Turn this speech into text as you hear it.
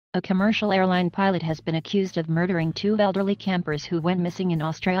A commercial airline pilot has been accused of murdering two elderly campers who went missing in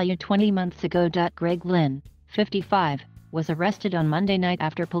Australia 20 months ago. Greg Lynn, 55, was arrested on Monday night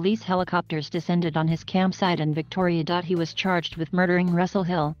after police helicopters descended on his campsite in Victoria. He was charged with murdering Russell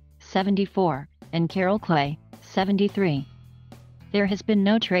Hill, 74, and Carol Clay, 73. There has been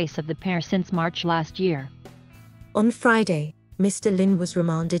no trace of the pair since March last year. On Friday, Mr. Lynn was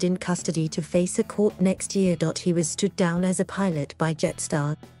remanded in custody to face a court next year. He was stood down as a pilot by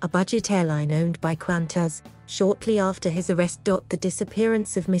Jetstar, a budget airline owned by Qantas, shortly after his arrest. The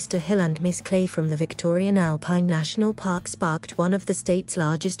disappearance of Mr. Hill and Miss Clay from the Victorian Alpine National Park sparked one of the state's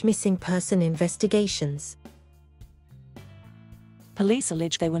largest missing person investigations. Police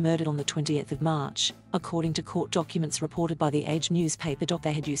allege they were murdered on the 20th of March, according to court documents reported by the Age newspaper.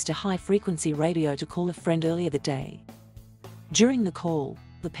 They had used a high-frequency radio to call a friend earlier that day. During the call,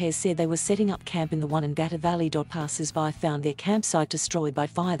 the pair said they were setting up camp in the Wonnegatta Valley. Passers-by found their campsite destroyed by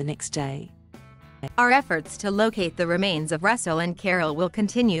fire the next day. Our efforts to locate the remains of Russell and Carol will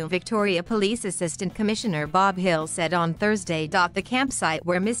continue, Victoria Police Assistant Commissioner Bob Hill said on Thursday. The campsite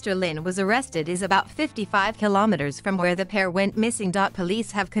where Mr. Lynn was arrested is about 55 kilometers from where the pair went missing.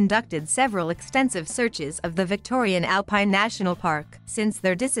 Police have conducted several extensive searches of the Victorian Alpine National Park since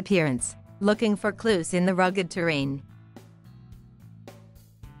their disappearance, looking for clues in the rugged terrain.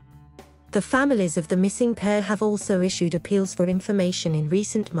 The families of the missing pair have also issued appeals for information in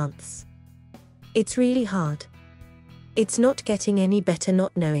recent months. It's really hard. It's not getting any better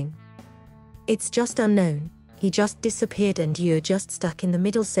not knowing. It's just unknown. He just disappeared and you're just stuck in the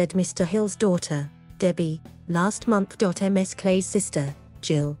middle, said Mr. Hill's daughter, Debbie, last month. Ms. Clay's sister,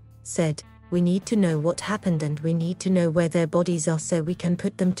 Jill, said, "We need to know what happened and we need to know where their bodies are so we can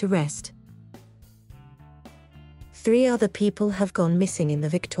put them to rest." 3 other people have gone missing in the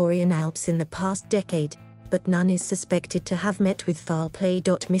Victorian Alps in the past decade, but none is suspected to have met with foul play.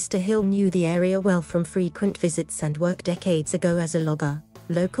 Mr. Hill knew the area well from frequent visits and work decades ago as a logger,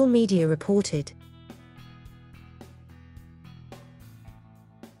 local media reported.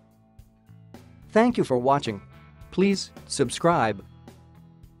 Thank you for watching. Please subscribe.